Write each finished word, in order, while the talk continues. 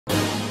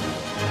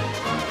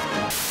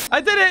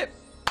I did it!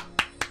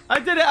 I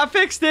did it! I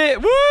fixed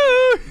it!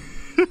 Woo!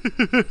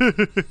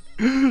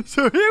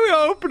 So here we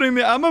are opening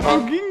the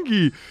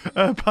Amabugingi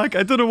pack.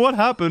 I don't know what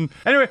happened.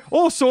 Anyway,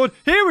 all sword.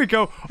 Here we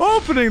go.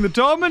 Opening the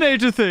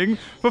Dominator thing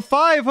for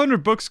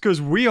 500 bucks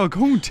because we are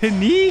going to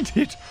need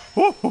it.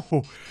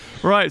 Oh.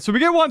 Right, so we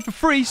get one for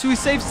free. So we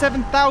save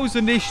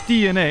 7,000-ish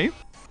DNA.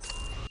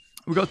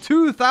 We got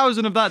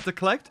 2,000 of that to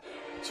collect.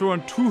 So we're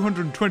on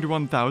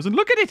 221,000.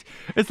 Look at it.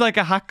 It's like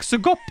a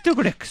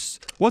Haxagopteryx.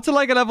 What's it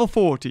like at level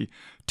 40?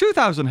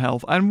 2,000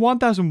 health and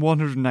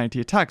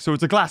 1,190 attack. So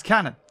it's a glass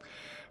cannon.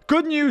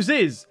 Good news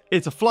is,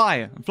 it's a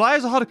flyer.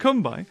 Flyers are hard to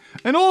come by.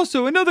 And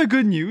also, another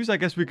good news, I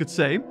guess we could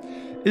say,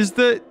 is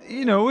that,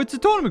 you know, it's a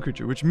tournament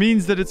creature, which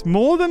means that it's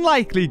more than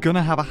likely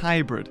gonna have a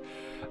hybrid.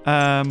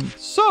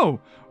 Whoa,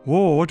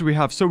 what do we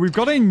have? So we've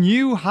got a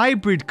new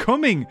hybrid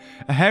coming.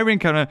 A hairy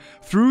encounter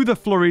through the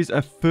flurries,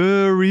 a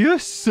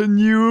furious, a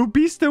new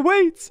beast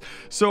awaits.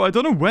 So I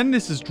don't know when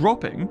this is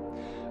dropping.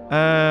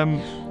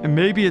 And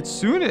maybe it's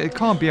soon. It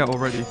can't be out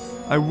already.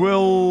 I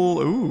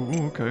will...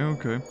 Ooh,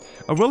 okay.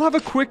 I will have a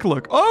quick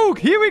look. Oh,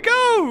 here we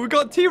go. We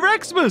got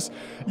T-Rexmas.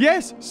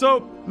 Yes,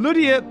 so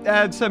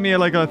Ludia sent me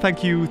a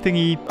thank you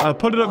thingy. I'll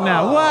put it up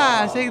now.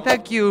 Wow, saying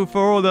thank you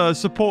for all the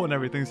support and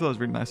everything. So that was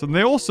really nice. And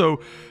they also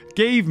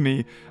gave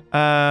me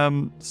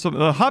some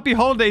Happy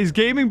Holidays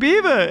Gaming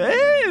Beaver.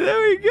 Hey, there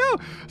we go.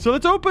 So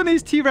let's open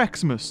these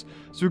T-Rexmas.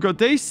 So we've got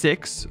day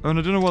 6, and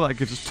I don't know what that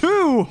gives us.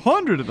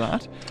 200 of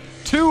that.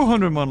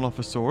 200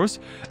 Monolophosaurus,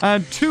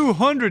 and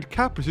 200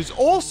 Caprices.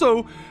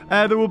 Also,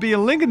 there will be a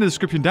link in the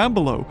description down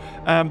below.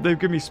 They've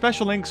given me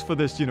special links for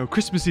this,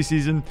 Christmassy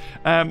season.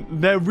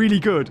 They're really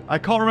good. I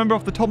can't remember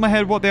off the top of my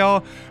head what they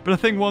are, but I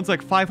think one's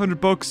like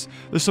 500 bucks.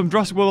 There's some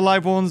Jurassic World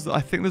Live ones.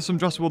 I think there's some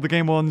Jurassic World the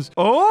Game ones.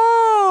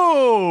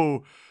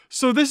 Oh!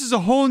 So this is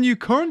a whole new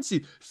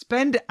currency.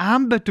 Spend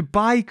Amber to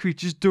buy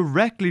creatures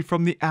directly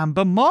from the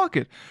Amber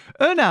market.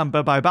 Earn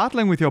Amber by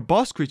battling with your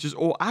boss creatures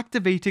or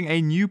activating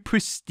a new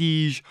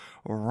prestige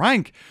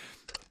rank.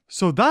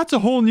 So that's a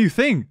whole new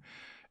thing.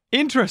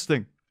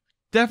 Interesting.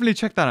 Definitely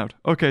check that out.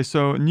 Okay,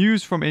 so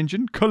news from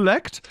Engine.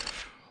 Collect.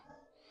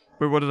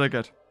 Wait, what did I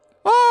get?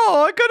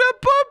 Oh, I got a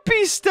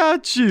Bumpy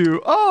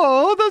statue.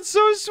 Oh, that's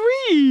so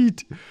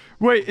sweet.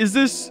 Wait, is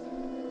this...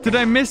 Did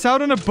I miss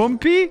out on a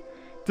Bumpy?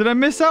 Did I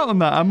miss out on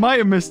that? I might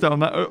have missed out on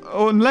that.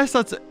 Oh, unless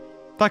that's...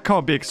 That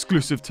can't be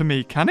exclusive to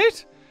me, can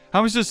it?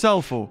 How much does it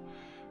sell for?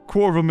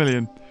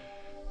 250,000.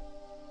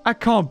 That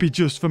can't be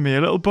just for me.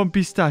 A little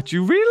Bumpy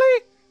statue.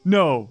 Really?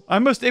 No.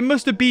 It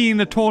must have been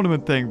a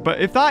tournament thing.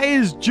 But if that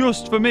is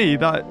just for me,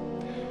 that...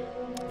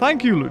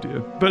 Thank you,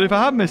 Ludia. But if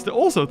I have missed it,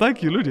 also,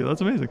 thank you, Ludia.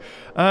 That's amazing.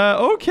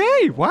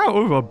 Okay. Wow.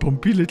 Oh, a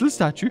bumpy little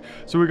statue.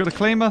 So we've got to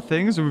claim our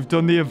things. So we've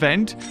done the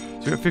event.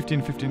 So we got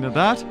 15 of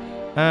that.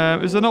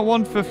 Is there not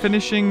one for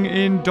finishing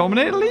in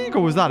Dominator League, or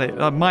was that it?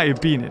 That might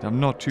have been it. I'm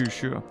not too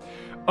sure.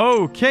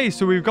 Okay,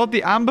 so we've got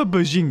the Amber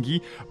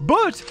Bajingi,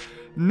 but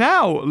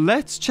now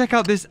let's check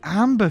out this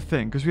Amber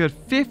thing, because we had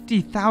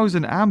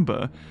 50,000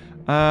 Amber.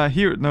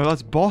 Here, no,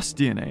 that's boss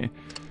DNA.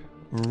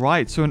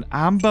 Right, so an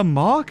Amber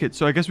market.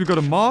 So I guess we've got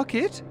a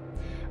market.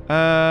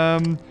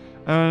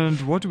 And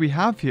what do we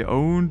have here?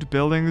 Owned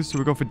buildings. So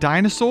we go for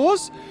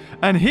dinosaurs.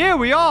 And here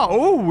we are.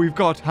 Oh, we've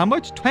got how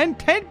much?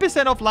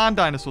 10% off land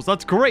dinosaurs.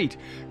 That's great.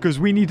 Because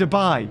we need to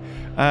buy.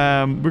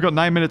 We've got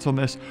 9 minutes on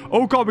this.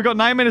 Oh, God, we got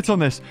 9 minutes on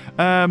this.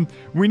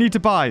 We need to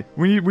buy.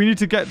 We need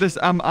to get this,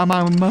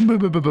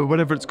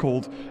 whatever it's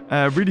called,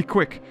 really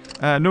quick.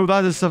 No,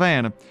 that is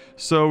Savannah.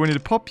 So we need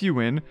to pop you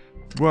in.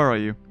 Where are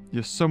you?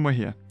 You're somewhere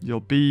here. You'll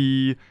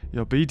be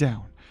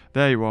down.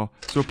 There you are.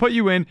 So we'll put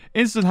you in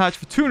instant hatch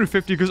for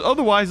 250 because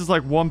otherwise it's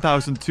like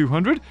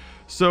 1,200.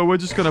 So we're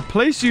just going to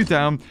place you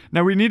down.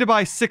 Now we need to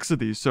buy 6 of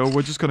these. So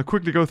we're just going to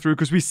quickly go through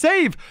because we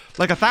save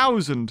like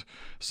 1,000.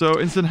 So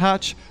instant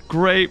hatch.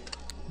 Great.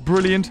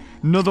 Brilliant.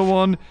 Another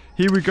one.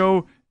 Here we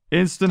go.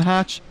 Instant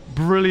hatch.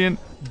 Brilliant.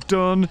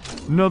 Done.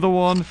 Another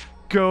one.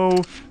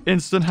 Go.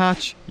 Instant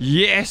hatch.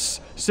 Yes.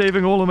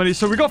 Saving all the money.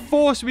 So we got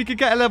 4 so we could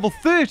get a level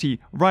 30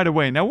 right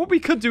away. Now what we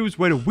could do is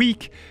wait a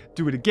week,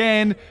 do it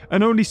again,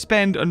 and only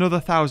spend another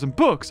 1,000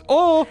 bucks.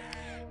 Or,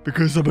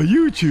 because I'm a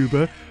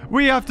YouTuber,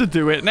 we have to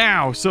do it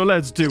now. So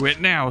let's do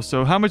it now.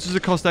 So how much does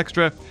it cost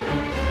extra?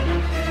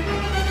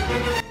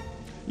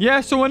 Yeah,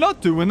 so we're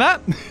not doing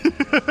that.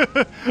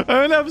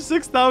 I only have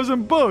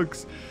 6,000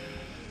 bucks.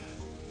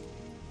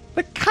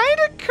 I kind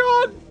of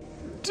can't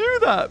do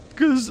that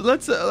because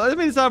I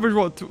mean it's average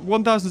what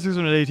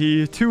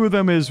 1,680. 2 of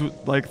them is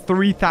like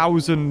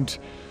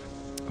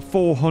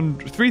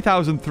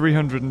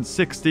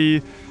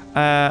 3,360.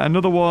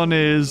 Another one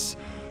is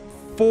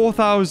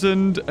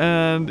 4,000,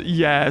 and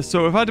yeah.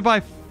 So if I had to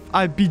buy,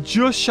 I'd be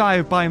just shy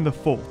of buying the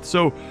 4th.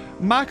 So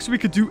max we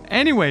could do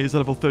anyway is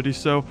level 30.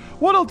 So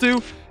what I'll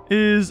do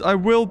is I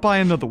will buy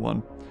another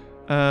one.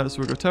 So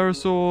we'll go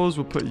pterosaurs.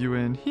 We'll put you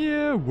in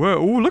here. Whoa!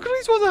 Oh, look at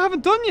these ones I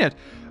haven't done yet.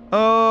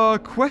 Ptera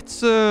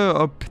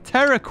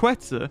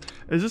Quetzal.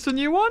 Is this a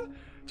new one?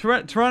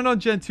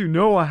 Tyrannon Gen 2.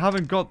 No, I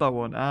haven't got that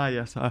one. Ah,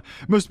 yes.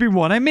 Must be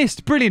one I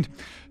missed. Brilliant.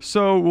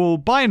 So we'll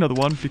buy another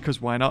one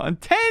because why not?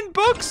 And 10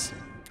 bucks.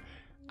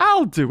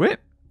 I'll do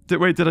it.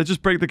 Wait, did I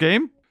just break the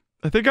game?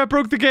 I think I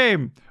broke the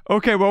game.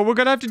 Okay, well, we're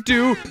gonna have to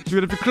do is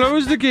we're gonna have to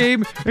close the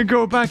game and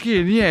go back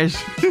in.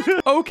 Yes.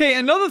 Okay,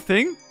 another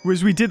thing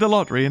was we did the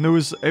lottery, and it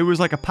was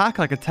like a pack,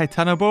 like a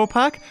Titanoboa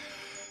pack.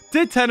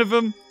 Did 10 of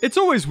them. It's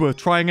always worth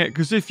trying it,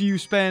 because if you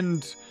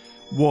spend,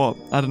 what,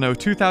 I don't know,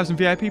 2,000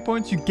 VIP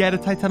points, you get a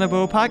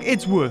Titanoboa pack.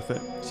 It's worth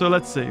it. So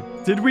let's see.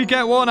 Did we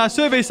get one? Our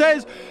survey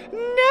says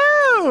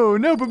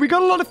no, but we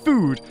got a lot of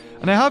food.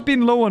 And I have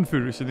been low on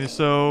food recently,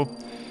 so...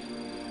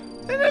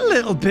 And a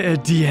little bit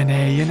of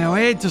DNA, you know,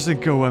 it doesn't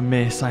go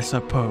amiss, I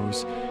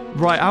suppose.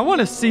 Right, I want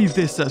to see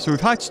this. So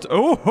we've hatched...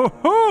 Oh, ho,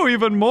 ho,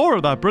 even more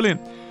of that. Brilliant.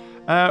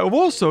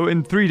 Also,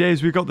 in 3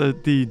 days, we've got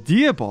the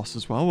deer boss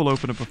as well. We'll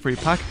open up a free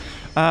pack.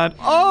 And,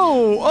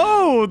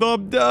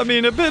 I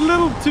mean, a bit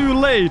little too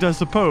late, I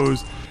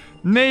suppose.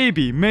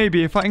 Maybe,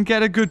 if I can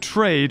get a good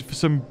trade for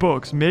some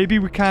books, maybe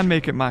we can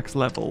make it max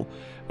level.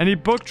 Any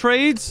book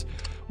trades?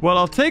 Well,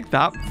 I'll take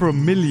that for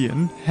 1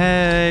 million.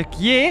 Heck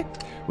yeah.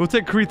 We'll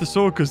take Caretha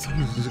Sword because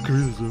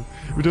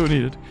we don't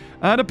need it.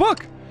 And a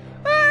book.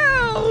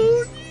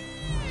 Oh,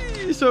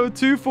 so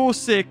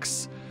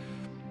 246.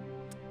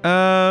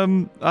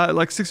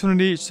 Like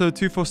 600 each, so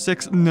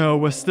 246. No,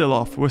 we're still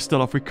off. We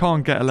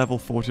can't get a level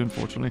 40,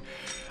 unfortunately.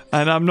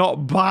 And I'm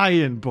not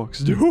buying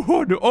books.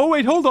 No. Oh,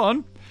 wait, hold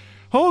on.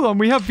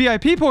 We have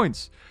VIP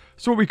points.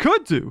 So what we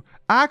could do,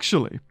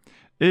 actually,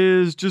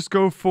 is just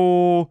go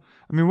for...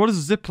 I mean, what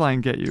does a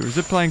zipline get you? A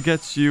zipline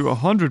gets you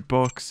 100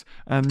 bucks,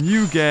 and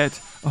you get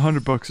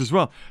 100 bucks as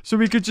well. So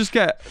we could just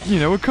get, you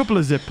know, a couple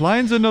of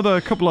ziplines,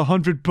 another couple of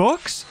 100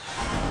 bucks,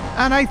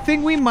 and I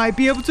think we might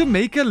be able to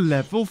make a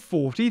level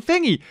 40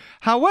 thingy.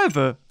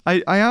 However,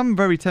 I am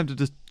very tempted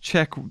to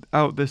check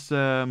out this,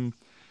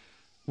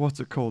 what's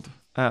it called?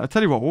 I'll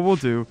tell you what we'll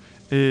do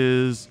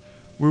is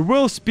we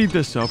will speed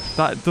this up.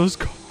 That does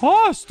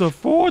cost a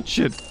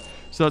fortune.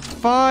 So that's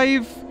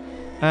 5...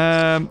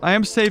 I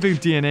am saving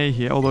DNA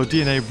here, although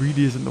DNA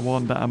really isn't the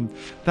one that I'm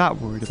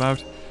that worried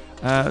about.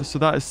 So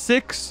that is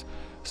 6.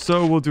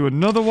 So we'll do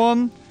another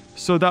one.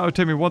 So that would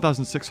take me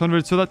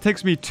 1,600. So that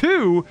takes me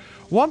to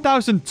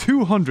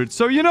 1,200.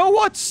 So you know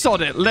what?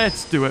 Sod it.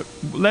 Let's do it.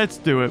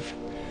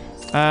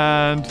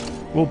 And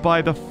we'll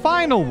buy the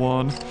final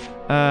one.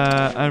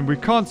 And we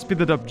can't speed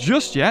it up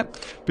just yet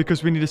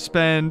because we need to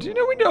spend, you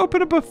know, we need to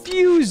open up a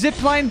few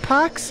zipline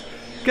packs.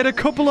 Get a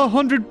couple of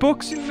 100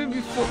 bucks.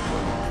 Maybe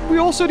we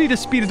also need to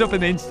speed it up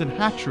in the instant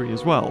hatchery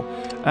as well.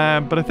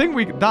 But I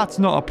think that's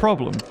not a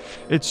problem.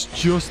 It's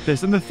just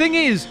this. And the thing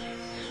is,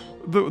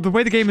 the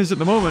way the game is at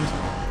the moment,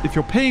 if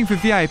you're paying for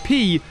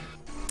VIP,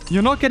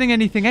 you're not getting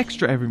anything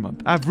extra every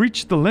month. I've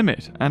reached the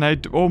limit.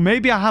 Or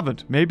maybe I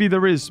haven't. Maybe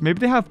there is. Maybe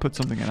they have put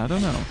something in. I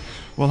don't know.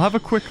 We'll have a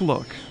quick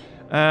look.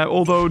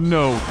 Although,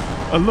 no.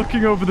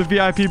 Looking over the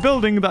VIP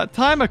building, that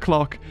timer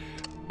clock,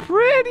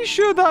 pretty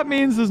sure that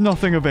means there's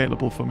nothing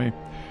available for me.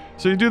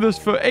 So you do this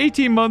for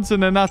 18 months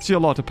and then that's your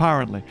lot,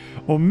 apparently.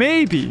 Or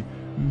maybe,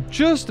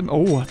 just...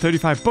 Oh,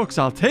 35 bucks,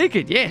 I'll take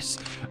it, yes.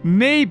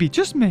 Maybe,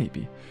 just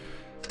maybe.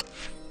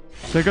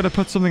 They're going to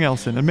put something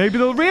else in and maybe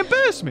they'll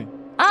reimburse me.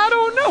 I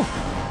don't know.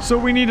 So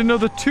we need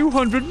another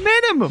 200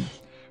 minimum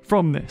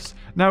from this.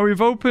 Now,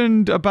 we've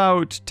opened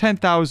about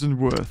 10,000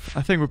 worth.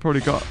 I think we've probably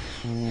got...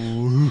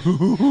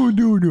 Oh,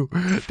 no.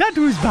 That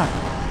was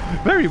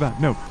bad. Very bad,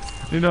 no.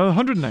 You know,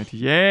 190.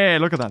 Yeah,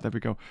 look at that. There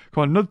we go.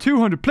 Come on, another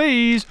 200,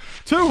 please.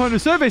 200.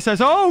 Survey says,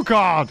 oh,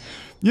 God.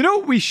 You know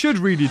what we should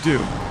really do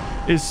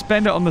is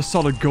spend it on the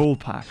solid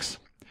gold packs.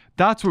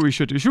 That's what we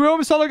should do. Should we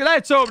open solid?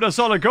 Let's open a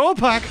solid gold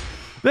pack.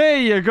 There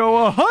you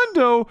go, a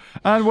hundo.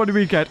 And what do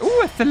we get?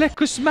 Oh, a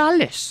Thalecus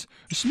Malus.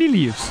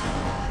 Smilius.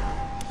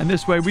 And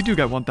this way, we do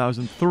get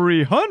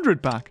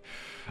 1,300 back.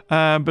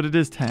 But it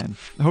is 10.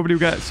 Hopefully we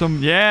get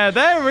some... Yeah,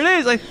 there it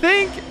is, I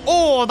think.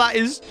 Oh, that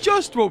is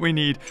just what we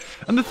need.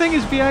 And the thing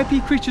is,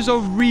 VIP creatures are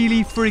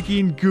really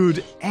freaking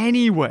good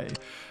anyway.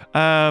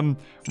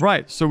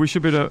 Right, so we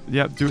should be able to...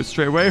 Yep, do it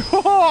straight away.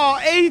 Oh,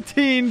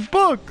 18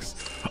 bucks.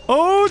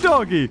 Oh,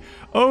 doggy.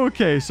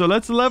 Okay, so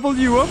let's level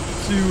you up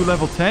to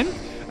level 10.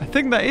 I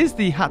think that is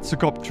the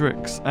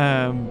Hatsugoptrix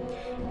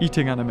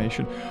eating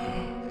animation.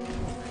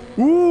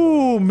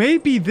 Ooh,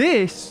 maybe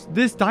this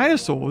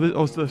dinosaur,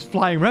 or this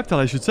flying reptile,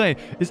 I should say,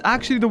 is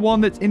actually the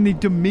one that's in the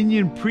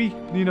Dominion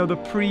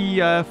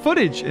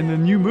footage in the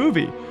new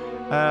movie.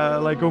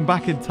 Like going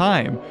back in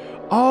time.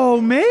 Oh,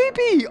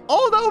 maybe.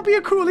 Oh, that would be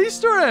a cool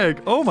Easter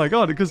egg. Oh my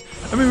God, because,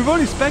 I mean, we've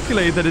only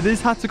speculated that it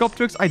is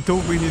Hatsugoptrix. I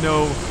don't really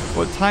know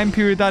what time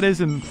period that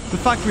is, and the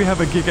fact we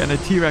have a Giga and a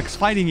T-Rex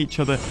fighting each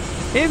other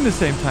in the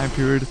same time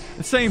period,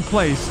 the same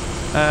place,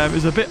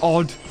 is a bit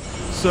odd.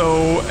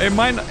 So, it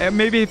might...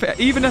 maybe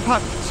even if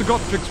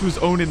Hatsugoptrix was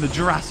owned in the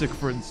Jurassic,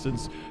 for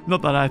instance.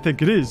 Not that I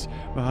think it is.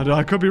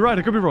 I could be right,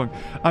 I could be wrong.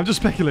 I'm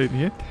just speculating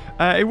here.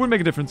 It wouldn't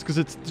make a difference because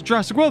it's the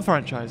Jurassic World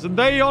franchise. And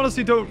they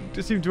honestly don't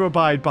seem to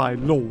abide by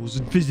laws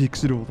and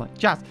physics and all that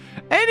jazz.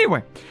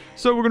 Anyway,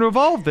 so we're going to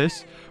evolve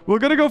this. We're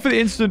going to go for the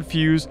instant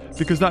fuse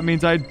because that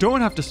means I don't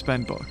have to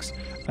spend bucks.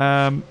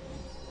 I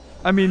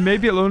mean,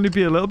 maybe it'll only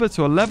be a little bit.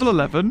 So a level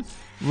 11.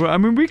 I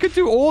mean, we could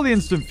do all the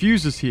instant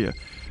fuses here.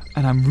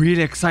 And I'm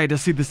really excited to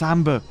see this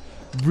amber.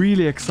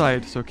 Really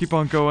excited. So keep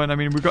on going. I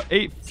mean, we've got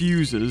 8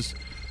 fuses.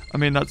 I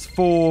mean, that's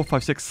 4,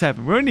 5, 6,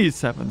 7. We only need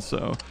 7,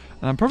 so...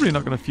 And I'm probably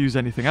not going to fuse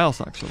anything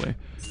else, actually.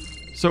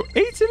 So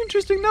 8's an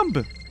interesting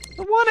number.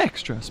 And 1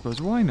 extra, I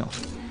suppose. Why not?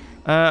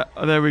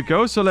 There we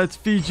go. So let's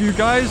feed you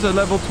guys a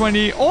level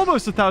 20,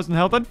 almost 1,000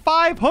 health, and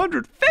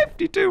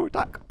 552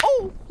 attack.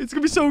 Oh, it's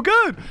going to be so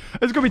good.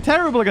 It's going to be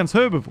terrible against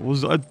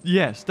herbivores.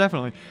 Yes,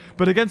 definitely.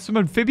 But against some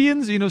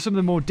amphibians, you know, some of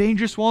the more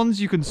dangerous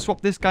ones, you can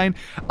swap this guy in.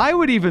 I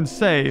would even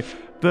say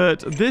that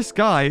this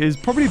guy is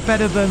probably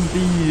better than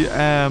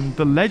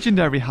the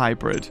legendary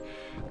hybrid.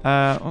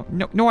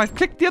 No, I've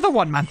clicked the other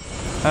one, man.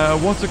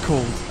 What's it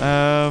called?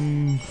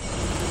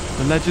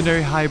 The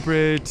legendary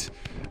hybrid...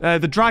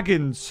 the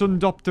dragon,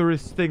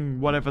 Sundopterus thing,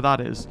 whatever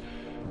that is.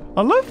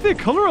 I love the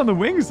color on the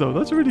wings, though.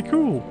 That's really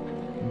cool.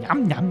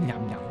 Yum, yum,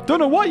 yum, yum. Don't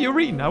know what you're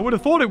eating. I would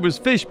have thought it was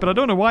fish, but I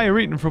don't know why you're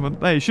eating from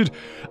it. They should...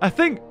 I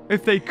think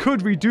if they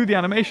could redo the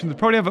animation, they'd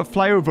probably have it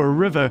fly over a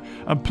river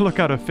and pluck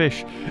out a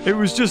fish. It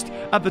was just,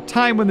 at the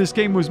time when this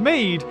game was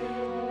made,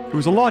 it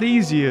was a lot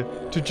easier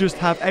to just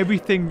have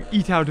everything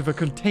eat out of a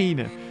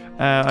container,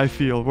 I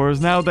feel.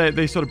 Whereas now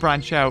they sort of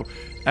branch out.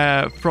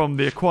 From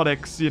the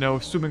aquatics, you know,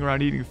 swimming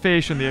around eating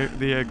fish, and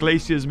the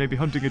glaciers maybe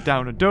hunting it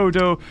down a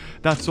dodo,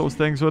 that sort of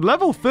thing. So at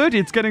level 30,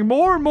 it's getting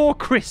more and more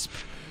crisp.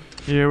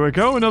 Here we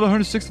go, another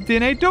 160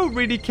 DNA. Don't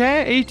really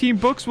care. 18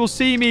 bucks will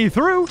see me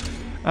through.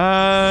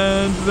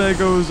 And there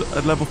goes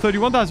at level 30,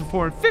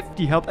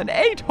 1,450 health and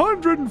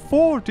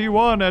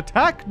 841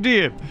 attack,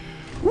 dear.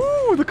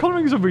 Ooh, the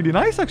colorings are really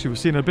nice, actually. We're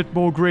seeing a bit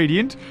more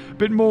gradient, a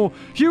bit more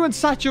hue and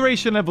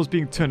saturation levels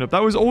being turned up.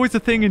 That was always the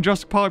thing in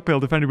Jurassic Park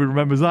build, if anybody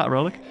remembers that,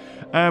 Relic.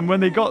 When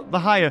they got the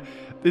higher,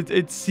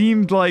 it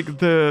seemed like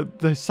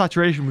the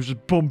saturation was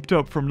just bumped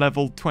up from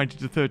level 20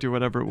 to 30 or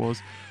whatever it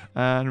was.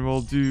 And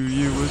we'll do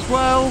you as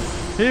well.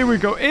 Here we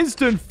go.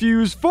 Instant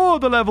fuse for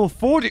the level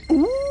 40.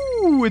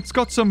 Ooh, it's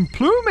got some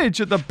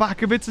plumage at the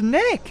back of its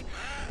neck.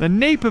 The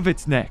nape of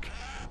its neck.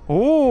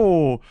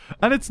 Oh,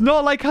 and it's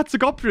not like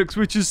Hatzegopteryx,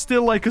 which is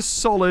still like a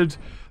solid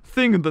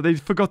thing that they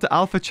forgot to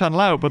alpha channel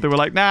out, but they were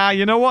like, nah,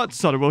 you know what?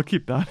 Sorry, we'll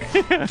keep that.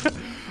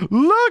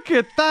 Look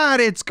at that.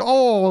 It's,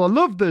 oh, I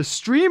love the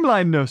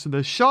streamlinedness and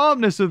the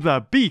sharpness of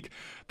that beak.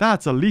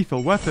 That's a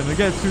lethal weapon. I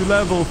get to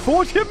level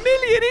 40, a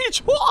million each.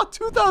 What?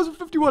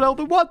 2,051 health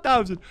and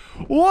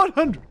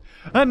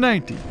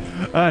 1,190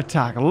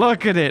 attack.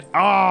 Look at it.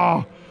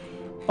 Oh,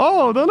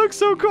 that looks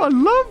so cool. I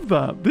love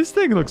that. This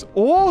thing looks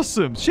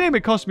awesome. Shame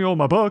it cost me all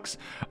my bucks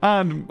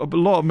and a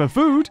lot of my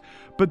food.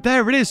 But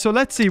there it is. So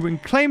let's see. We can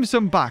claim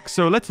some back.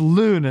 So let's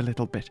learn a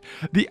little bit.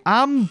 The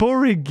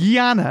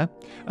Ambrogiana.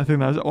 I think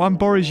that was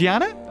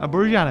Ambrogiana?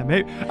 Ambrogiana,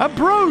 maybe.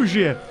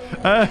 Ambrosia.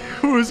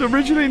 Was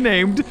originally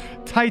named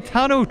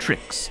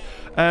Titanotrix.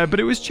 But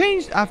it was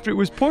changed after it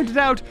was pointed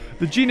out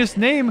the genus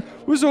name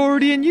was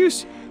already in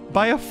use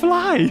by a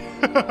fly.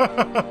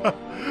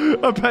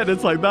 I bet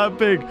it's like that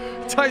big.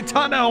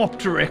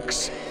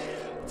 Titanopteryx.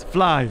 It's a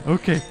fly.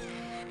 Okay.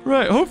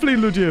 Right. Hopefully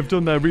Ludia have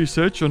done their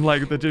research,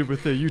 unlike they did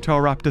with the Utah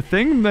Raptor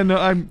thing. Then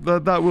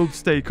that will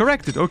stay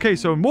corrected. Okay.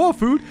 So more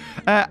food.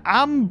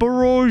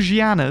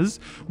 Ambrosiana's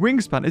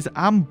wingspan is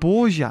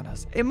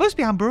Ambrosiana's. It must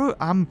be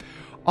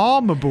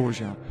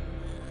Armaborgia.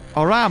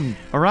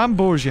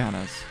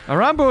 Aramborgiana's.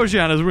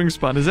 Aramborgiana's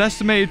wingspan is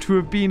estimated to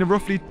have been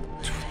roughly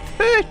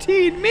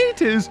 13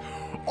 meters.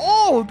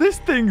 Oh, this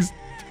thing's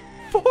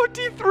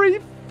 43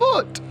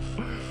 foot.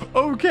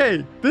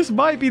 Okay, this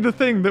might be the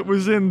thing that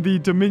was in the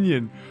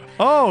Dominion.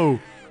 Oh,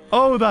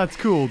 that's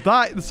cool.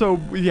 So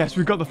yes,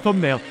 we've got the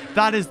thumbnail.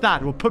 That is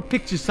that. We'll put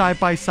pictures side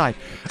by side.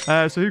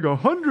 So here you go.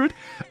 100.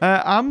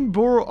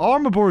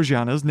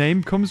 Armaborgiana's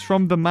name comes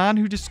from the man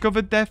who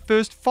discovered their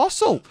first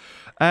fossil.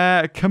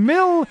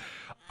 Camille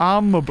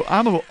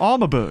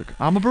Armaberg,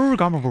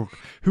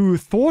 who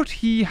thought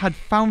he had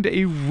found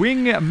a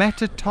wing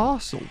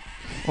metatarsal.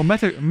 Or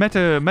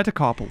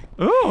metacarpal.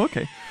 Oh,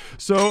 okay.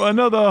 So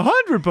another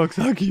 100 bucks,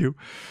 thank you.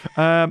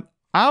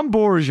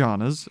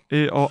 Ambrosiana's,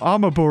 or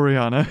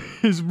Armaboriana,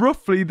 is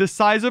roughly the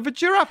size of a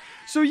giraffe.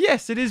 So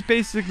yes, it is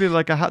basically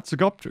like a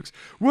Hatzegopteryx.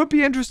 Would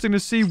be interesting to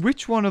see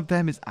which one of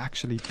them is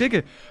actually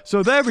bigger.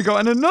 So there we go.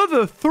 And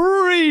another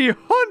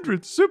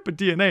 300 super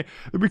DNA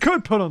that we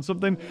could put on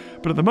something.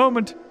 But at the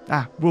moment,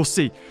 we'll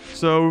see.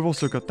 So we've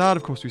also got that.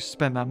 Of course, we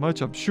spend that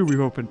much. I'm sure we've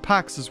opened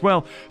packs as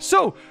well.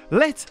 So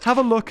let's have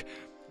a look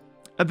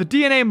at the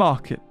DNA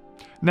market.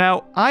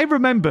 Now, I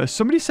remember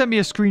somebody sent me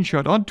a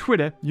screenshot on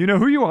Twitter, you know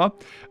who you are,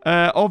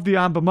 of the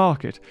amber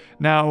market.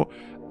 Now,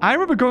 I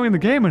remember going in the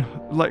game and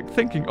like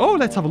thinking, oh,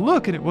 let's have a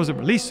look, and it wasn't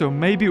released, so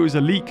maybe it was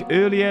a leak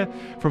earlier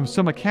from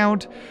some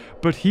account.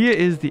 But here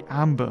is the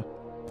amber.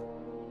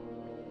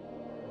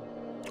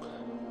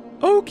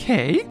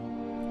 Okay.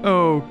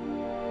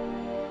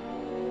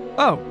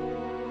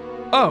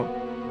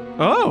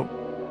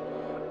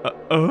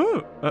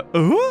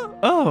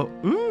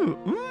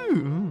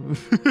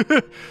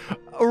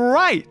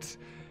 Right.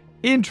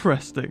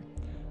 Interesting.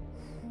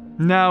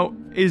 Now,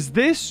 is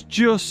this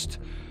just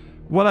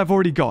what I've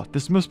already got?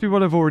 This must be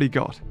what I've already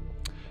got.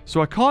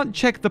 So I can't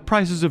check the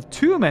prices of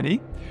too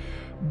many.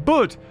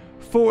 But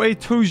for a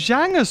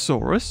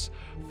Tojangasaurus,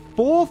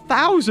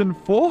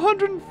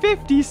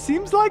 4,450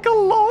 seems like a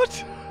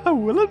lot, I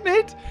will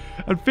admit.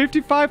 And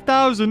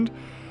 55,000,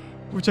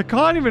 which I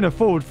can't even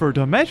afford for a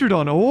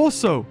Dimetrodon,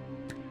 also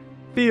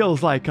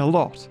feels like a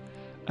lot.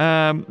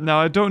 Now,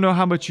 I don't know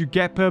how much you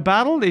get per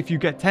battle. If you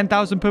get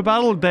 10,000 per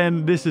battle,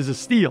 then this is a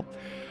steal.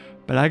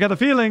 But I got a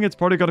feeling it's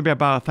probably going to be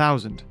about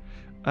 1,000.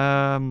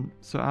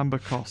 So amber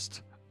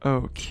cost.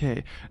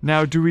 Okay.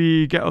 Now, do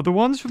we get other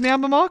ones from the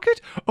amber market?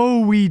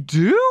 Oh, we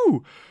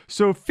do!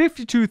 So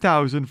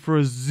 52,000 for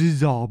a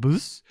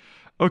Zizarbus.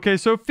 Okay,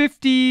 so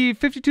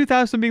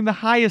 52,000 being the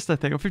highest, I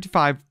think. Or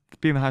 55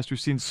 being the highest we've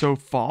seen so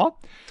far.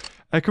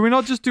 Can we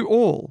not just do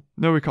all?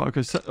 No, we can't.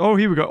 Oh,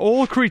 here we go.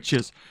 All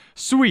creatures.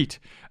 Sweet.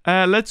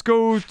 Let's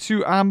go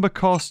to amber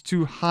cost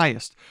to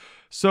highest.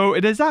 So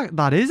it is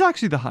that is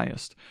actually the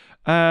highest.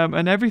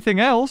 And everything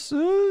else,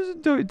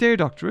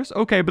 Deodoctorus.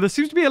 Okay, but there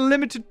seems to be a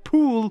limited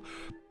pool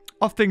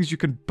of things you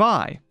can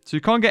buy. So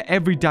you can't get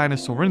every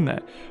dinosaur in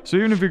there. So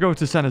even if we go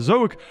to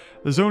Cenozoic,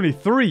 there's only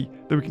 3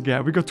 that we can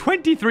get. We got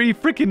 23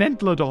 freaking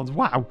Entelodons.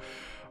 Wow.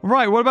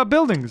 Right, what about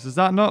buildings? Is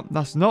that not?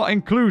 That's not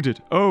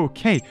included.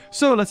 Okay,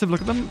 so let's have a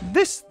look at them.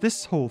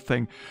 This whole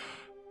thing.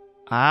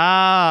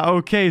 Ah,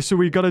 okay, so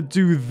we got to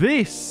do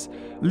this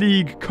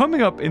league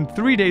coming up in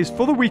 3 days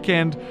for the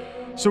weekend.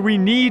 So we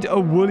need a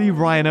woolly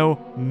rhino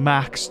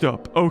maxed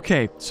up.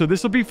 Okay, so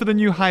this will be for the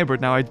new hybrid.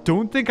 Now, I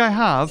don't think I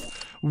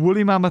have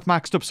woolly mammoth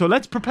maxed up. So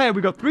let's prepare.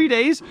 We got 3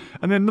 days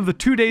and then another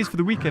 2 days for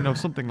the weekend or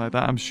something like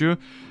that, I'm sure.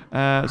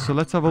 So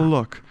let's have a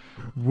look.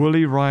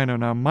 Woolly rhino.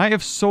 Now, might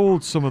have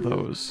sold some of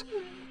those.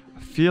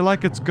 I feel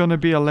like it's going to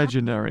be a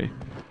legendary.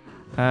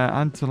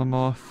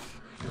 Antilomoth.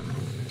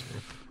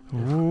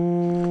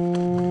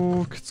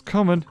 Oh, it's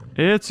coming.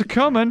 It's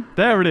a-coming.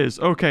 There it is.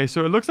 Okay,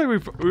 so it looks like we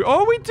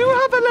do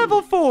have a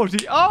level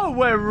 40. Oh,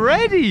 we're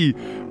ready.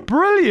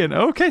 Brilliant.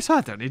 Okay, so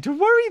I don't need to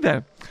worry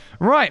then.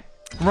 Right,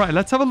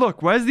 let's have a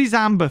look. Where's these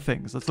amber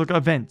things? Let's look at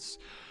events.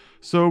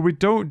 So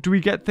do we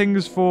get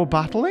things for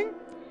battling?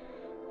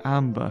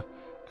 Amber.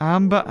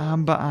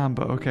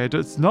 Okay,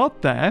 it's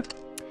not there.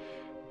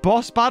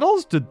 Boss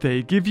battles? Did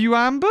they give you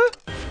amber?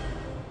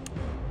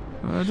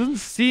 It doesn't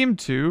seem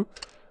to.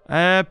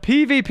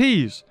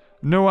 PvPs,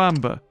 no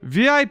amber.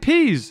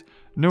 VIPs,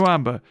 no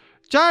amber.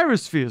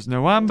 Gyrospheres,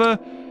 no amber.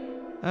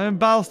 And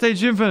Battle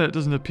Stage Infinite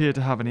doesn't appear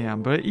to have any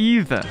amber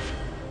either.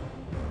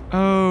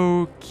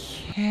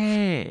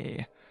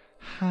 Okay.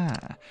 Huh.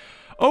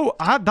 Oh,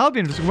 that'll be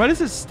interesting. Where does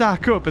it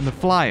stack up in the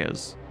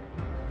flyers?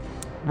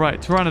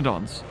 Right,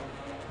 Pteranodons.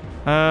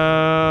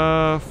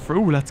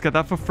 Let's get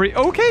that for free.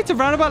 Okay, it's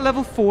around about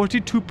level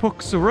 42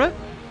 Puxura.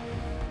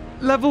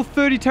 Level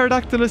 30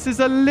 Pterodactylus is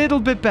a little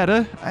bit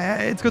better.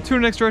 It's got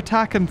 200 extra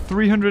attack and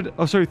 300...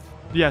 Oh, sorry.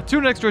 Yeah,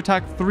 200 extra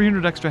attack,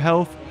 300 extra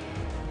health.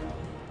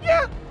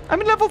 Yeah, I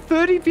mean, level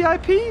 30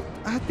 VIP?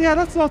 Yeah,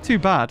 that's not too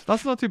bad.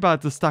 That's not too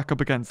bad to stack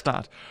up against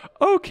that.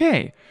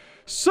 Okay,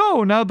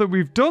 so now that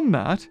we've done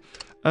that,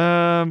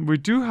 we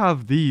do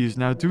have these.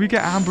 Now, do we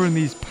get amber in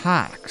these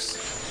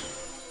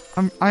packs?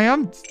 I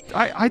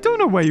don't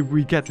know where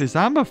we get this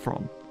amber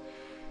from.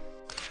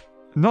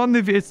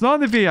 It's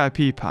not in the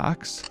VIP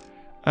packs.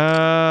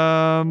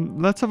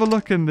 Let's have a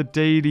look in the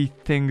daily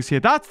things here.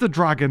 That's the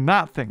dragon,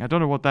 that thing. I don't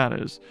know what that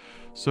is.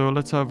 So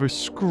let's have a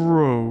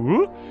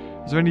scroll.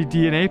 Is there any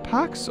DNA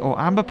packs or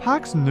amber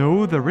packs?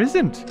 No, there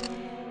isn't.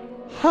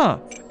 Huh.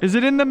 Is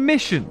it in the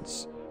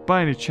missions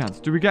by any chance?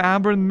 Do we get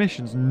amber in the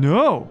missions?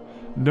 No.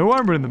 No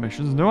amber in the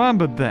missions. No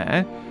amber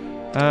there.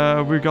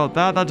 We got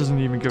that. That doesn't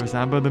even give us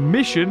amber. The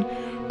mission.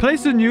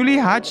 Place a newly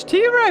hatched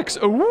T-Rex.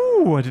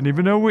 Oh, I didn't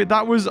even know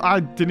that was... I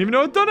didn't even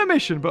know I'd done a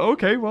mission. But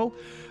okay, well...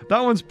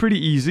 That one's pretty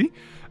easy.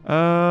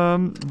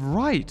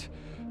 Right.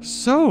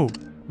 So,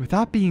 with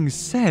that being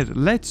said,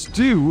 let's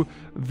do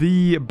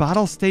the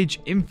Battle Stage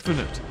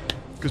Infinite.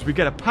 Because we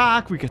get a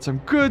pack, we get some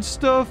good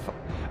stuff.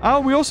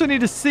 We also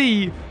need to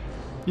see,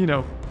 you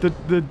know,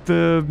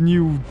 the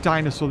new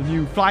dinosaur, the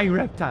new flying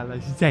reptile, I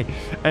should say,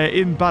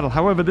 in battle.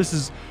 However, this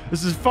is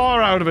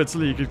far out of its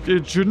league.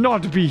 It should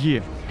not be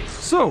here.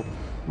 So,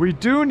 we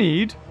do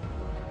need...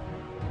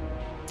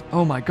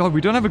 Oh my god,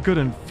 we don't have a good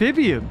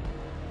amphibian.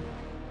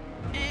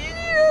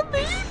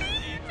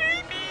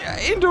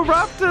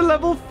 Indoraptor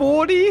level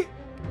 40?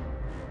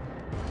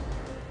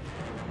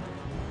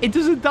 It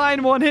doesn't die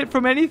in one hit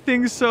from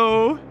anything,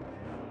 so...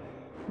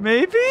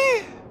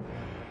 Maybe?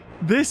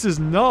 This is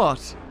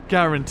not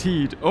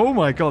guaranteed. Oh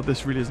my god,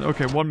 this really isn't.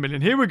 Okay, 1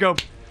 million. Here we go.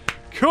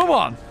 Come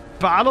on.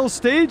 Battle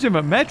stage of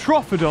a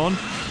Metrophodon.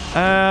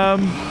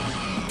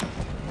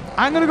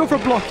 I'm going to go for a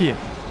block here.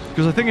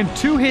 Because I think in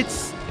 2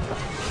 hits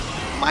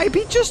might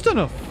be just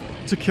enough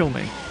to kill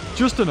me.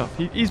 Just enough.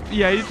 He's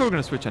probably going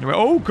to switch anyway.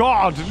 Oh,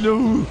 God.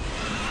 No.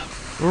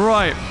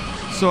 Right.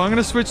 So I'm going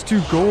to switch to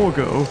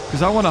Gorgo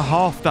because I want to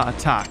half that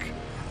attack.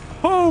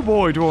 Oh,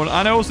 boy. Do I want...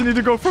 And I also need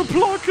to go for a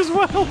block as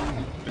well.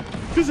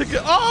 Because it...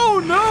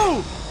 Oh,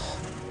 no.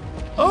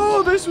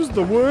 Oh, this was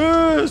the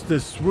worst.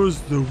 This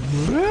was the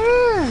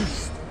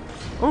worst.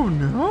 Oh,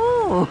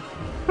 no.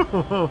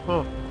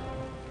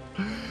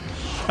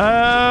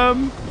 I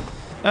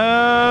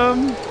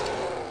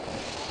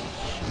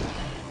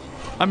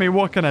mean,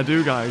 what can I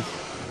do, guys?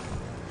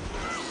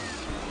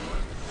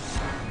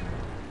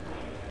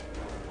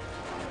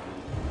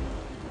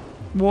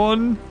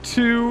 One,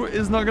 two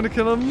is not going to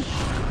kill him.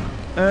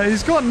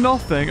 He's got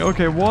nothing.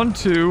 Okay, 1,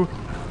 2.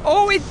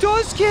 Oh, it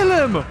does kill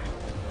him!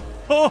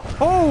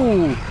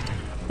 Oh!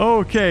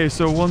 Okay,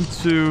 so 1,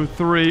 2,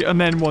 3, and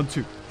then 1,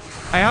 2.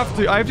 I have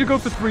to go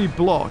for 3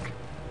 block.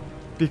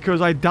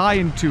 Because I die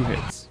in 2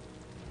 hits.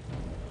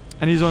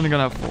 And he's only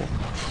going to have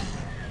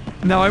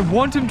 4. Now, I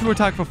want him to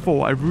attack for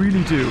 4. I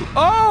really do.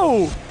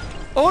 Oh!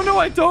 Oh, no,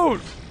 I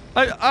don't.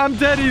 I'm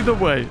dead either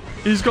way.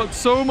 He's got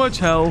so much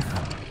health.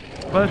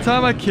 By the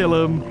time I kill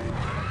him,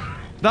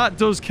 that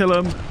does kill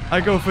him. I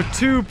go for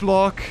 2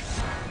 block.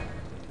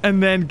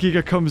 And then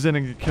Giga comes in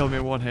and can kill me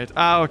in 1 hit.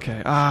 Ah,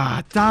 okay.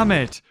 Ah, damn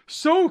it.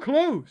 So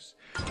close.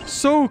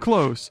 So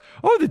close.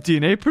 Oh, the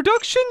DNA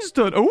production's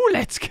done. Oh,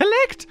 let's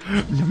collect.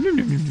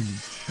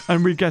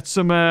 And we get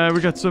some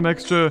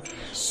extra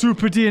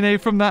super DNA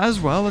from that as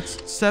well.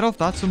 Let's set off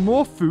that. Some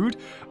more food.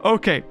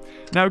 Okay.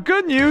 Now,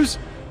 good news.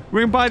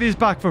 We can buy these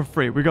back for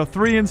free. We got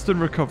 3 instant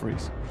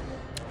recoveries.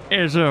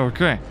 It's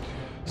okay.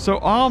 So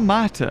our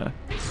matter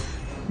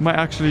might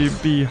actually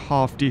be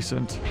half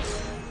decent.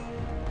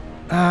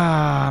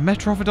 Ah,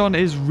 Metrophodon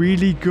is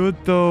really good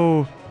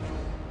though.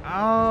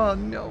 Ah,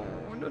 no.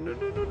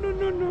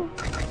 No.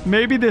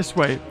 Maybe this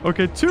way.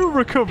 Okay, 2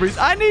 recoveries.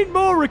 I need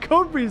more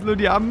recoveries,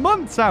 Ludia. I'm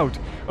months out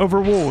of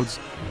rewards.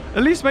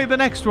 At least make the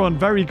next one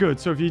very good.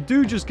 So if you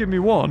do just give me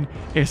 1,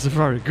 it's a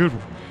very good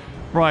one.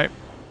 Right.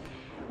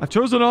 I've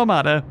chosen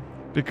Armada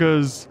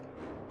because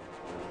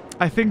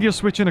I think you're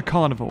switching a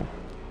carnival.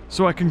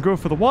 So I can go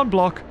for the 1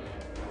 block.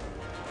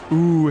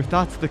 Ooh, if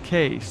that's the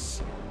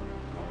case.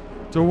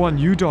 Do I want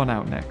Udon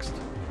out next?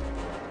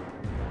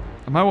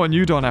 I might want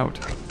Udon out.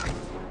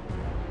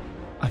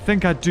 I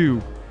think I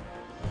do.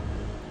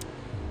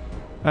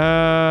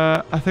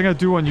 I think I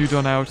do want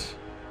Udon out.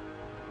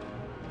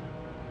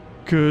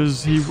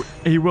 Because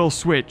he will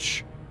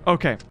switch.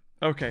 Okay.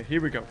 Okay,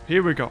 here we go.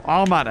 Here we go.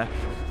 Armada.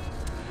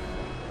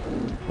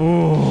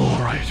 Oh,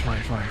 right.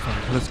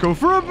 Let's go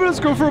for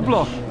a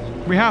block.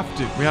 We have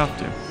to.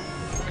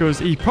 Because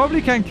he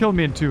probably can kill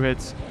me in 2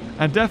 hits.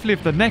 And definitely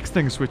if the next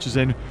thing switches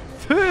in.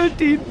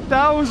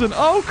 30,000.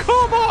 Oh,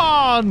 come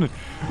on.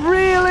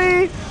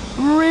 Really?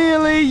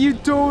 Really? You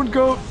don't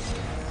go...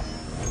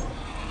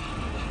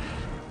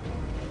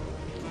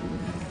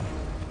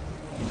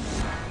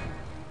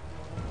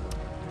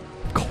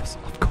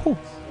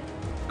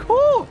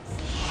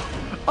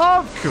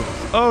 Of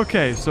course.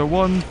 Okay, so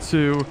 1,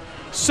 2.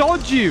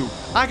 Sod you.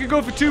 I can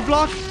go for 2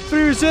 block,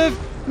 3 reserve.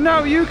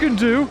 Now you can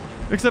do.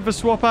 Except for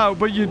swap out,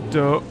 but you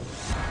don't.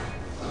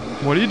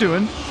 What are you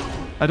doing?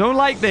 I don't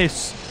like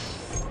this.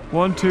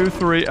 1, 2,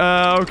 3.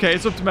 Okay,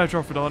 it's up to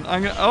Metrophodon.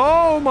 I'm gonna...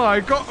 Oh my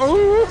god.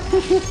 Oh.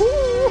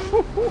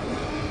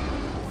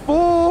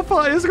 4,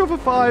 5. Let's go for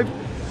 5.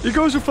 He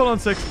goes for full on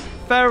 6.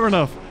 Fair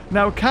enough.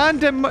 Now, can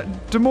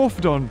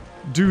Dimorphodon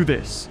do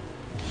this?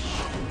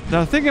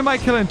 Now, I think it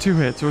might kill in 2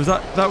 hits. Or is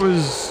that... That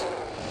was...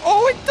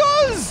 Oh, it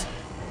does!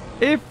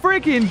 It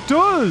freaking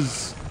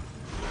does!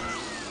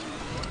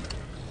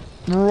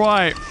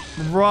 Right.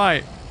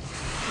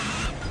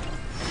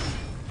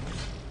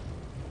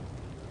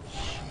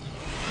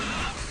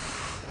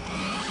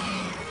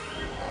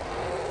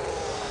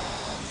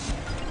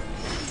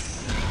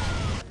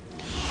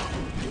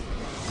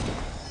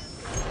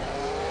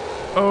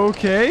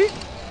 Okay.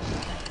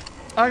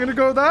 I'm gonna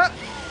go with that.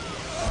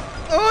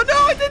 Oh no,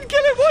 I didn't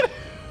kill it. What?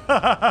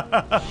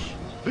 I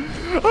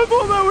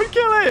thought that would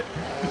kill it.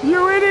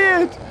 You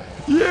idiot.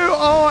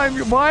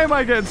 Why am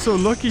I getting so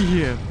lucky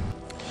here?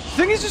 I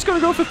think he's just gonna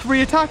go for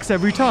 3 attacks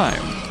every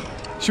time.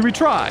 Should we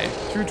try?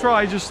 Should we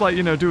try just like,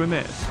 doing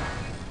this?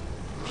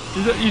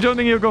 You don't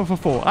think he'll go for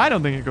 4? I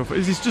don't think he'll go for...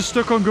 Is he just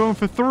stuck on going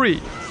for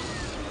 3?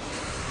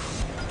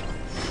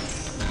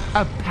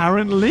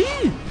 Apparently.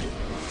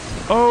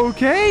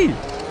 Okay.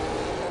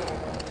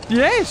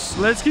 Yes,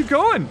 let's keep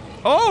going.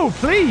 Oh,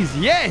 please,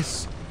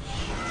 yes.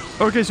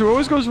 Okay, so it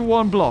always goes for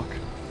 1 block.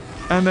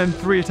 And then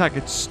 3 attack.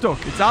 It's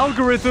stuck. Its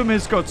algorithm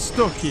has got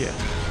stuck here.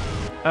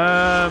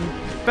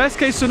 Best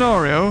case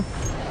scenario.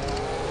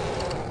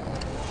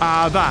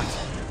 That.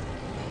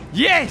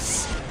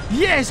 Yes!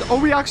 Yes! Are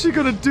we actually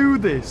going to do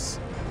this?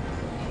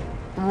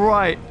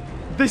 Right.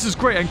 This is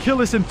great. And kill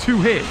this in 2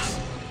 hits.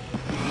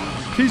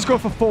 Please go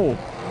for 4.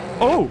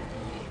 Oh.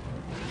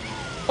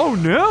 Oh,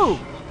 no.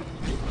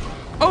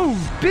 Oh,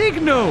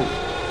 big no.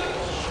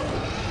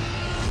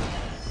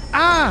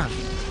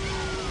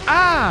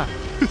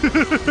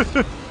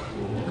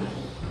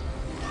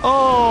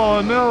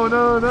 Oh,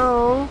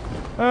 no.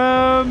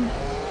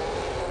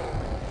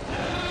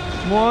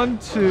 1,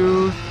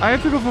 2. I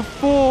have to go for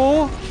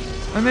 4.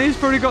 And then he's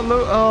probably got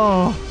low.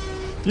 Oh.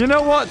 You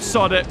know what?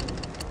 Sod it.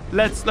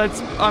 Let's.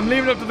 I'm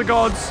leaving it up to the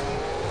gods.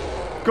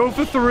 Go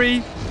for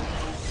 3.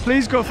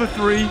 Please go for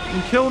 3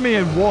 and kill me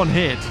in 1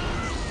 hit.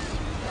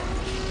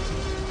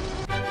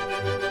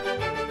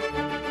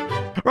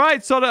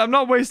 Right, sod it. I'm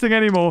not wasting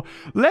any more.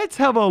 Let's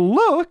have a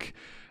look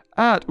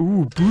at...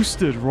 Ooh,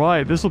 boosted.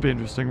 Right, this will be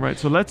interesting. Right,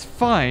 so let's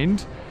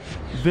find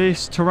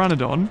this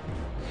Pteranodon.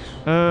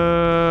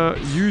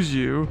 Use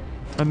you.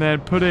 And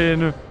then put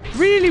in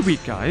really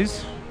weak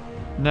guys.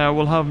 Now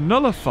we'll have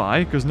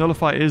Nullify, because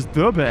Nullify is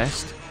the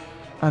best.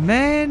 And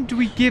then do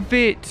we give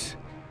it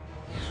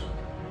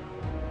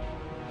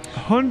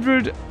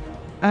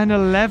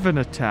 111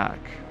 attack?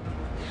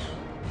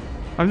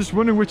 I'm just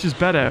wondering which is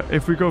better.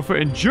 If we go for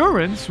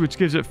Endurance, which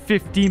gives it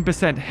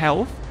 15%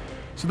 health,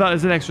 so that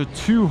is an extra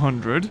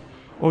 200.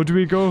 Or do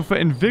we go for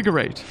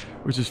Invigorate,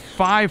 which is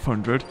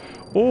 500?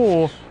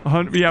 Or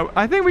 100? Yeah,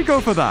 I think we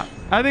go for that.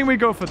 I think we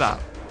go for that.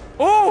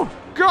 Oh,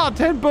 God,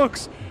 10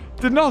 bucks.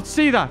 Did not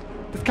see that.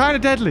 It's kind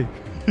of deadly.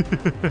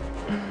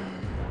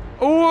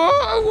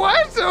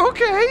 What?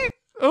 Okay.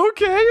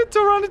 Okay, a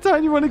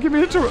Tyranitar. You want to give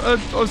me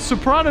a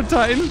Soprano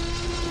Titan?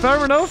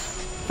 Fair enough.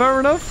 Fair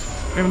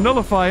enough. I'm going to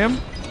nullify him.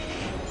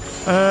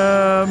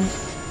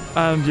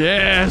 And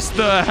yes,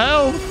 the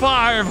health.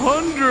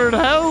 500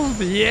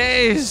 health.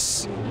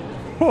 Yes.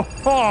 Ho,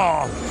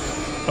 ho.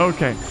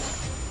 Okay.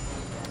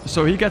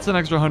 So he gets an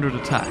extra 100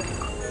 attack.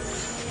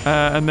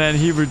 And then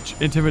he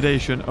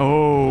Intimidation.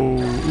 Oh.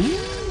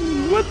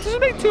 What? Doesn't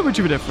make too much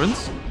of a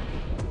difference.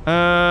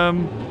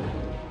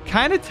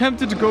 Kind of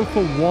tempted to go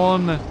for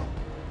one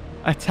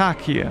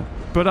attack here,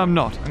 but I'm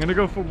not. I'm going to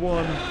go for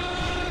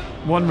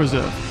one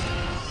reserve.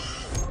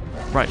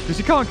 Right, because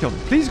he can't kill me.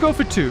 Please go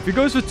for 2. If he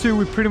goes for 2,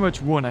 we pretty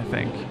much won, I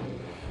think.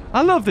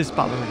 I love this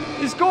ballerina.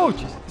 It's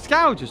gorgeous. It's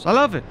gorgeous. I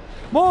love it.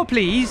 More,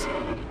 please.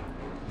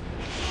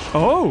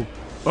 Oh,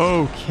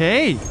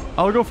 okay.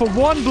 I'll go for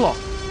 1 block.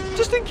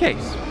 Just in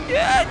case.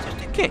 Yeah,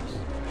 just in case.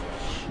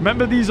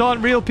 Remember, these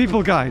aren't real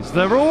people, guys.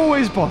 They're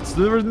always bots.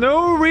 There is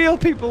no real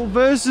people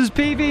versus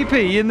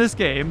PvP in this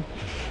game.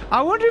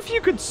 I wonder if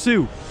you could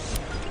sue.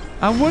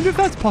 I wonder if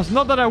that's possible.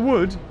 Not that I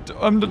would.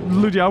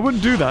 Ludia, I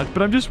wouldn't do that,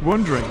 but I'm just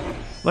wondering.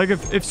 Like,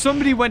 if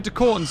somebody went to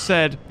court and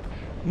said,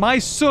 my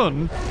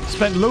son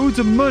spent loads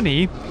of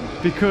money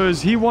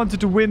because he wanted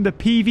to win the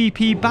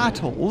PvP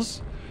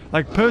battles,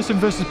 like person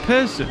versus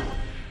person,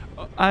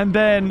 and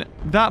then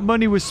that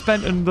money was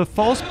spent on the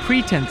false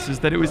pretenses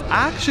that it was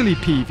actually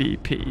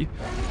PvP.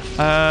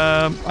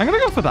 I'm going to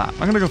go for that. I'm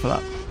going to go for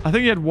that. I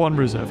think he had 1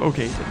 reserve.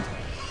 Okay, he didn't.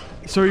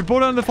 So he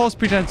brought on the false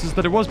pretenses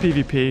that it was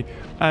PvP,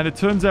 and it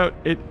turns out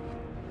it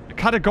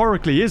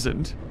categorically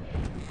isn't.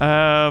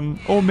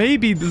 Or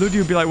maybe Ludia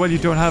will be like, well, you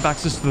don't have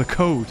access to the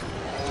code.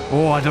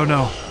 Oh, I don't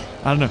know.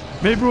 I don't know.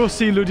 Maybe we'll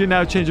see Ludia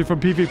now change it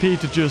from PvP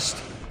to just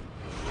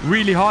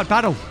really hard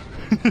battle.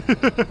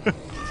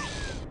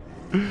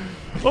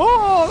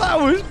 Oh, that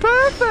was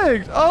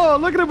perfect. Oh,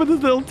 look at him with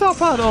his little top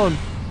hat on.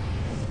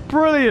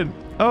 Brilliant.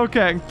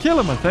 Okay, I can kill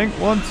him, I think.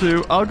 1,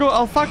 2.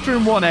 I'll factor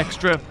in 1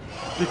 extra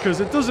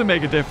because it doesn't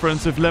make a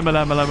difference if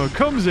Lemo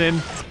comes in.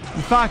 In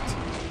fact,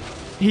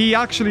 he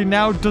actually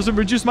now doesn't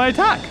reduce my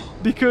attack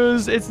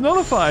because it's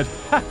nullified.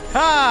 Ha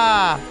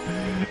ha!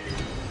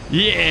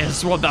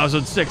 Yes,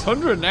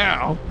 1,600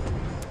 now.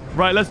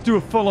 Right, let's do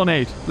a full-on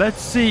 8.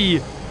 Let's see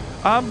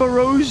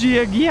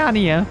Ambrosia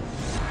Giania,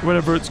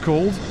 whatever it's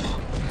called,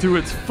 do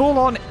its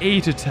full-on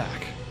 8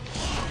 attack.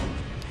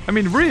 I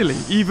mean, really,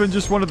 even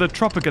just one of the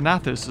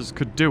Tropicognathus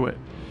could do it.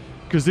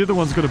 Because the other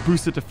one's going to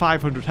boost it to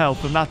 500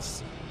 health, and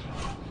that's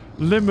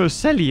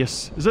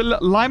Limnocelius. Is it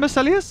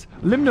Limocelius?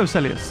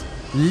 Limnocelius.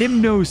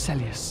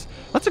 Limnocelius.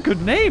 That's a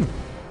good name.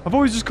 I've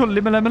always just called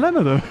it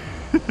Lemma though.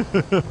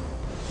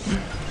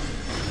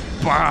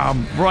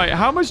 Bam! Right,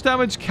 how much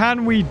damage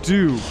can we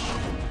do?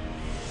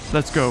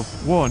 Let's go.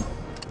 1,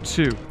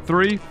 2,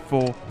 3,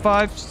 4,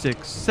 5,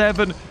 6,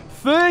 7...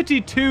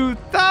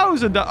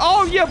 32,000.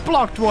 Oh, you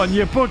blocked one,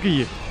 you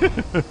boogie.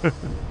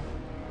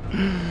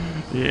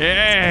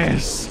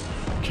 Yes.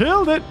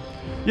 Killed it.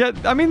 Yeah,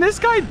 I mean, this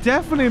guy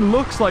definitely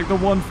looks like the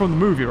one from the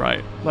movie,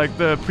 right? Like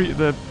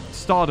the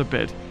starter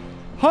bit.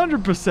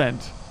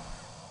 100%.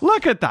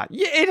 Look at that.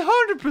 Yeah, it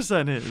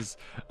 100% is.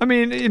 I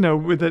mean, you know,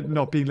 with it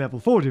not being level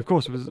 40, of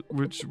course,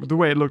 which the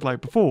way it looked like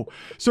before.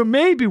 So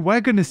maybe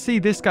we're going to see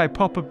this guy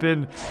pop up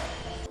in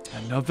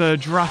another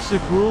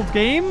Jurassic World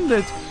game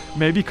that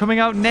may be coming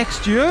out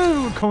next year,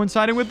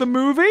 coinciding with the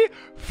movie.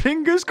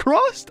 Fingers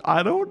crossed.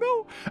 I don't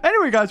know.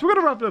 Anyway, guys, we're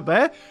going to wrap it up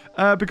there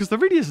because there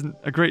really isn't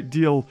a great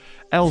deal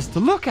else to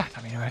look at.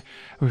 I mean,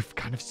 we've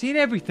kind of seen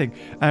everything.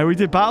 We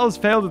did battles,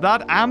 failed at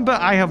that. Amber,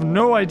 I have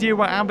no idea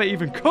where Amber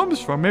even comes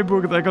from. Maybe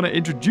they're going to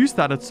introduce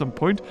that at some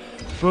point.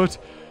 But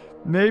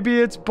maybe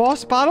it's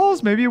boss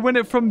battles. Maybe you win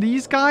it from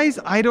these guys.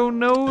 I don't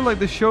know. Like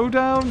the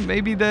showdown.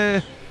 Maybe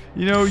the...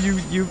 You know,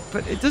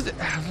 but it doesn't...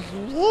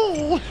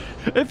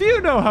 If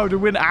you know how to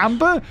win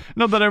Amber,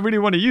 not that I really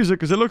want to use it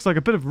because it looks like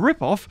a bit of a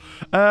rip-off,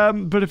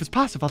 but if it's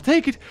passive, I'll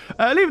take it.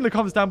 Leave in the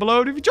comments down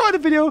below. And if you enjoyed the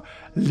video,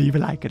 leave a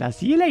like and I'll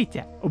see you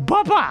later.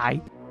 Bye-bye.